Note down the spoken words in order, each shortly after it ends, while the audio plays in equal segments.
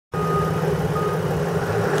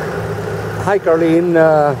Hi Carlene,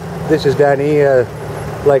 this is Danny.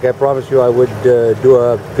 Like I promised you, I would do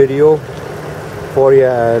a video for you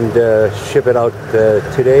and ship it out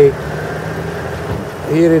today.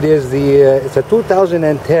 Here it is. It's a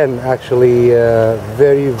 2010 actually,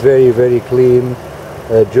 very clean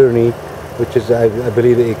Journey, which is I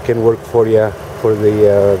believe it can work for you for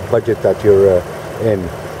the budget that you're in.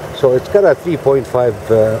 So it's got a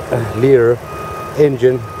 3.5 liter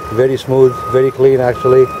engine, very smooth, very clean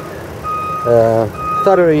actually.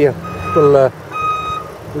 Thought we'll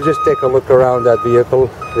just take a look around that vehicle.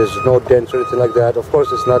 There's no dents or anything like that. Of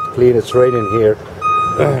course it's not clean, it's raining here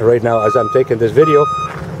right now as I'm taking this video,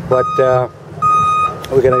 but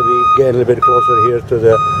we're gonna be getting a little bit closer here to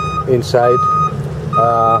the inside.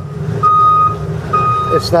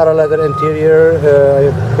 It's not a leather interior.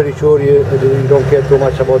 I'm pretty sure you don't care too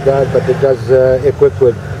much about that, but it does equip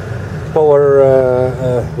with power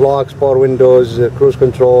locks, power windows, cruise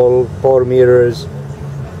control, power mirrors.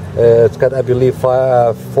 It's got, I believe,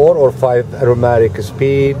 4 or 5 aromatic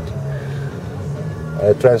speed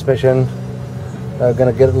transmission. I'm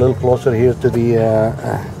gonna get a little closer here to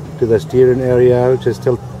the steering area, which is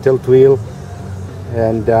tilt wheel,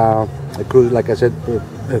 and a cruise, like I said,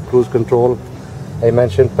 cruise control. I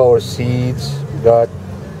mentioned power seats.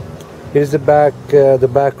 Here's the back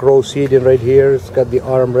row seating right here. It's got the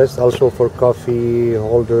armrest also for coffee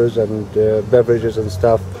holders and beverages and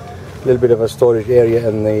stuff. A little bit of a storage area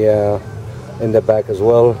in the back as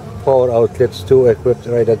well. Power outlets too equipped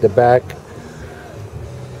right at the back.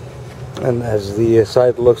 And as the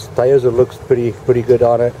side looks, tires looks pretty good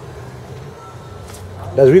on it.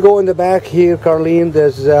 As we go in the back here, Carlene,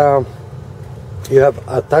 there's you have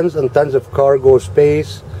tons and tons of cargo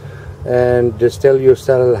space, and you still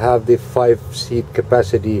have the 5-seat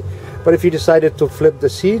capacity. But if you decided to flip the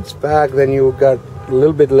seats back, then you got a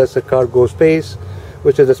little bit less of cargo space,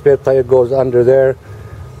 which is the spare tire goes under there,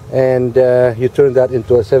 and you turn that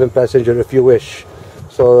into a 7-passenger if you wish.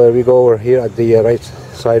 So we go over here at the right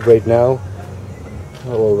side right now. A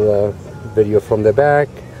little video from the back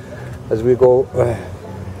as we go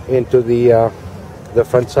into the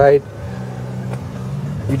front side.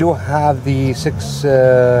 You do have the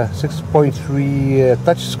 6.3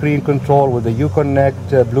 touch screen control with the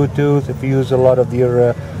Uconnect, Bluetooth if you use a lot of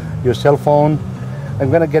your cell phone. I'm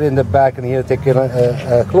gonna get in the back and here take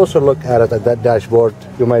a closer look at it, at that dashboard.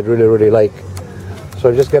 You might really like. So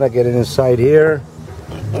I'm just gonna get it inside here.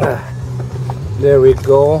 There we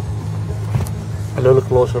go. A little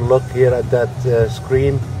closer look here at that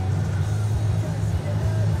screen.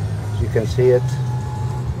 As you can see it.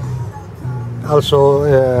 Also,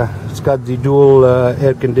 it's got the dual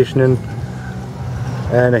air conditioning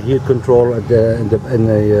and a heat control at in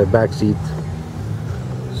the back seat.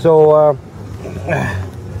 So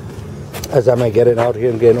as I might get it out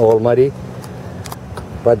here and getting all muddy,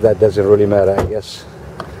 but that doesn't really matter, I guess.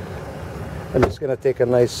 I'm just gonna take a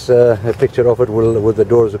nice picture of it with the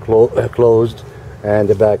doors closed and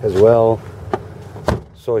the back as well.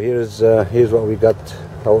 So here's what we got,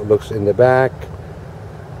 how it looks in the back.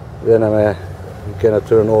 Then I'm gonna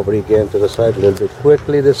turn over again to the side a little bit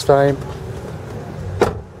quickly this time.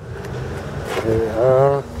 Here we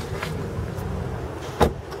are.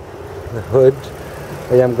 The hood.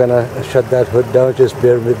 I am gonna shut that hood down. Just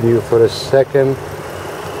bear with me for a second.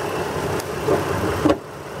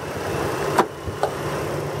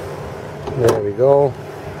 There we go.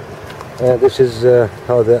 This is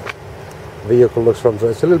how the vehicle looks from.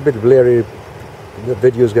 It's a little bit blurry. The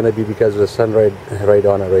video is going to be because of the sun right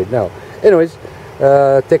on it right now. Anyways,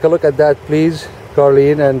 take a look at that, please,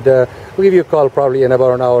 Carlene, and we'll give you a call probably in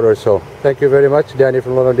about an hour or so. Thank you very much. Danny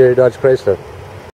from Londonderry Dodge Chrysler.